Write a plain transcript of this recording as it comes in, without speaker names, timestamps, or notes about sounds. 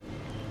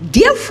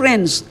Dear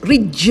friends,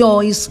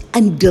 rejoice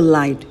and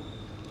delight.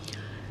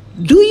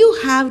 Do you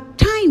have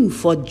time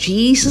for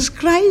Jesus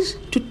Christ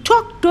to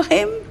talk to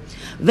Him?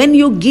 When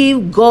you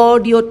give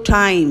God your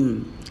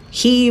time,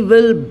 He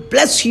will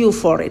bless you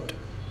for it.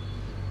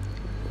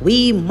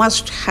 We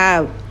must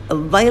have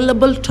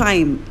available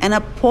time, an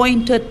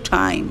appointed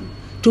time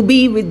to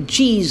be with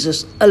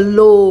Jesus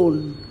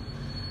alone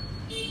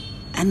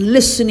and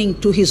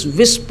listening to His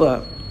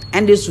whisper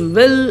and His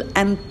will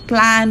and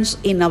plans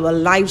in our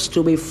lives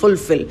to be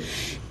fulfilled.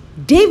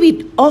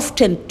 David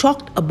often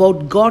talked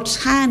about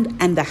God's hand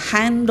and the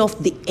hand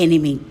of the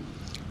enemy.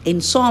 In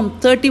Psalm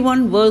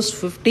 31 verse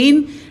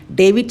 15,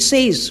 David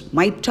says,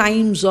 "My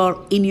times are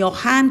in your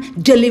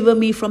hand. Deliver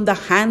me from the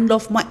hand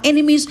of my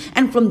enemies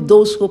and from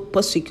those who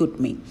persecute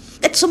me."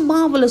 That's a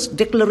marvelous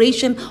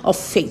declaration of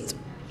faith.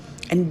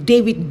 And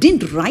David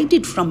didn't write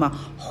it from a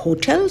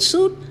hotel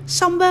suite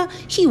somewhere.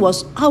 He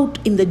was out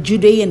in the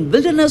Judean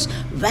wilderness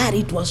where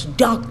it was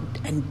dark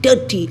and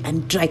dirty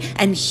and dry,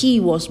 and he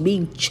was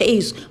being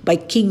chased by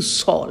King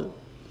Saul.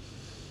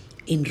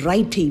 In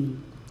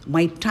writing,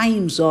 "My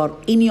times are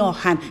in your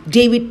hand,"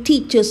 David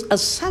teaches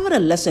us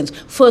several lessons.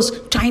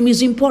 First, time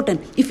is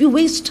important. If you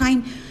waste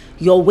time,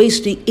 you're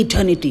wasting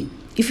eternity.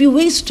 If you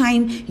waste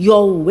time,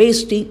 you're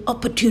wasting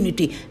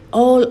opportunity.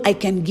 All I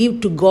can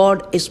give to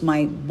God is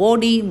my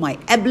body, my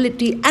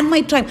ability, and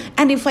my time.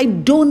 And if I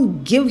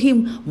don't give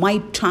Him my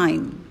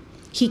time,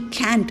 He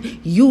can't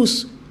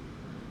use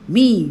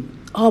me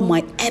or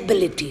my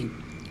ability.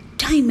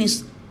 Time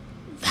is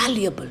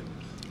valuable.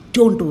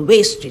 Don't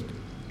waste it.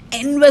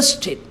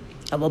 Invest it.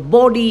 Our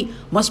body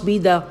must be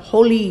the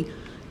holy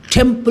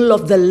temple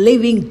of the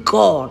living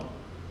God.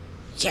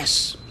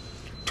 Yes,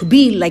 to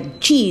be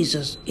like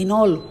Jesus in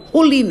all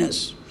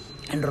holiness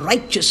and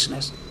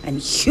righteousness and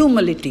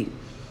humility.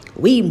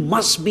 We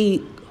must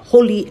be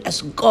holy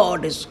as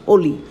God is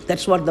holy.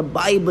 That's what the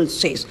Bible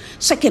says.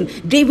 Second,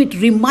 David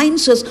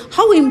reminds us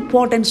how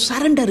important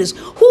surrender is.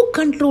 Who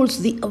controls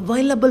the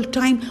available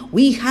time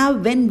we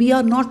have when we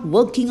are not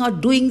working or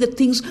doing the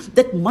things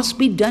that must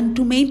be done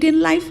to maintain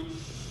life?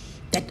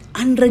 That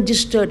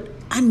unregistered,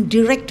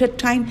 undirected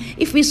time,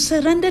 if we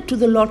surrender to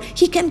the Lord,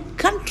 He can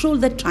control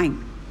the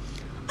time.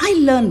 I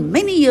learned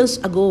many years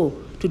ago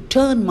to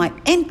turn my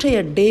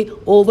entire day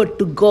over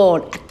to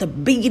God at the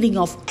beginning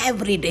of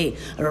every day,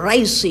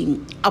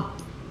 rising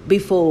up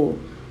before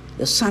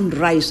the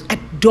sunrise at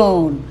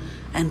dawn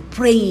and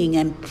praying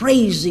and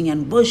praising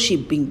and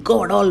worshiping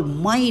God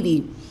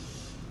Almighty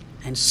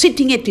and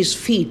sitting at His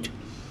feet.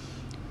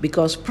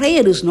 Because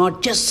prayer is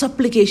not just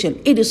supplication,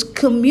 it is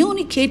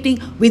communicating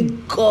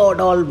with God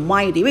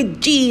Almighty,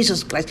 with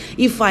Jesus Christ.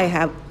 If I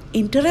have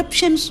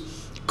interruptions,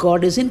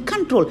 God is in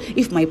control.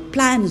 If my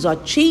plans are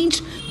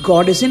changed,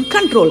 God is in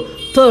control.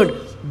 Third,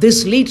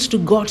 this leads to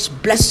God's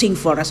blessing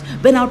for us.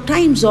 When our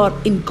times are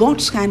in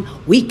God's hand,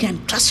 we can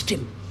trust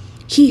Him.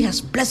 He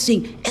has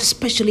blessing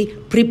especially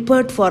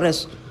prepared for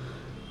us.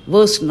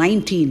 Verse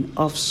 19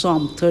 of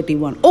Psalm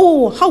 31.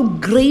 "Oh, how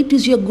great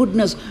is your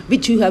goodness,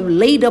 which you have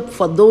laid up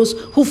for those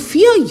who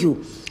fear you."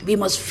 We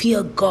must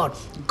fear God.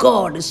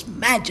 God is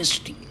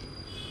majesty,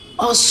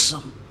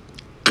 awesome,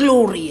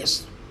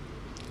 glorious.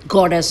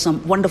 God has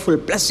some wonderful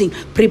blessing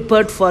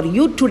prepared for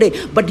you today,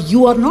 but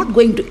you are not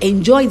going to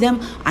enjoy them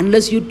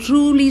unless you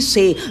truly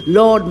say,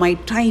 "Lord, my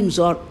times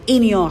are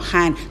in your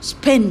hand."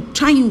 Spend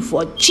time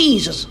for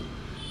Jesus.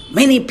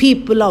 Many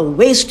people are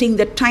wasting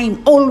their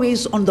time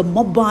always on the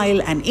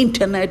mobile and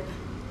internet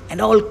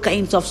and all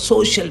kinds of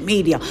social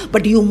media,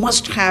 but you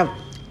must have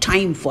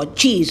time for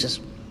Jesus.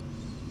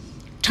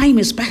 Time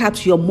is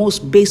perhaps your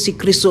most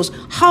basic resource.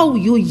 How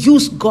you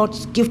use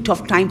God's gift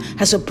of time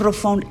has a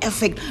profound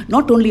effect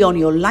not only on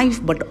your life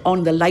but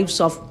on the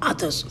lives of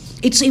others.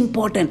 It's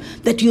important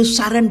that you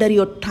surrender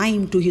your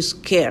time to His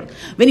care.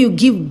 When you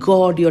give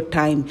God your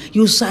time,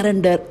 you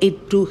surrender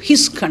it to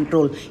His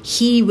control.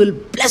 He will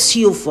bless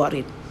you for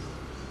it.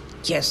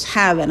 Yes,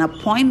 have an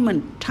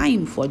appointment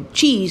time for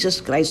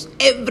Jesus Christ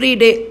every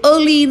day,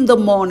 early in the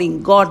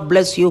morning. God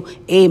bless you.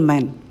 Amen.